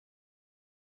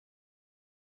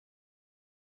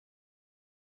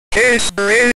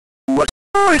History? What?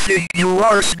 I think you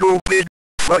are stupid.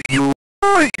 Fuck you.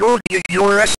 I don't get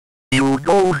your ass. You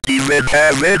don't even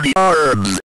have any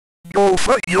arms. Go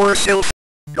fuck yourself.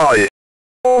 Die.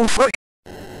 Oh fuck.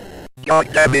 God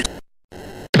damn it.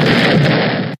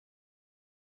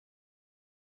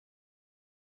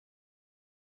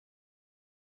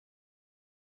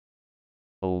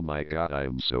 Oh my god,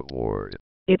 I'm so bored.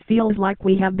 It feels like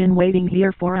we have been waiting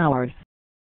here for hours.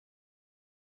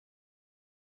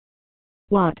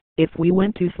 What if we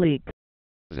went to sleep?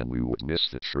 Then we would miss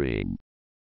the train.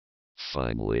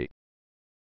 Finally.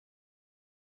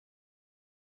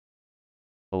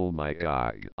 Oh my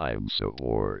god, I'm so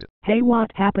bored. Hey,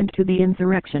 what happened to the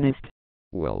insurrectionist?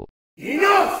 Well,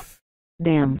 Enough!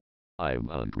 Damn. I'm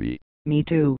hungry. Me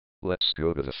too. Let's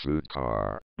go to the food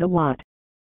car. The what?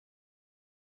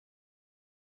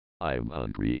 I'm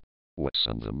hungry. What's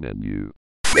on the menu?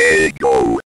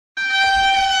 Fago.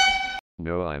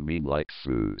 No, I mean like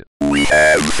food. We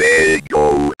have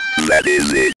Fago. That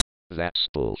is it. That's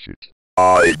bullshit.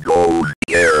 I don't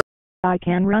care. I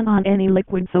can run on any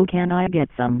liquid, so can I get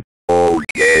some?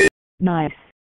 Okay. Nice.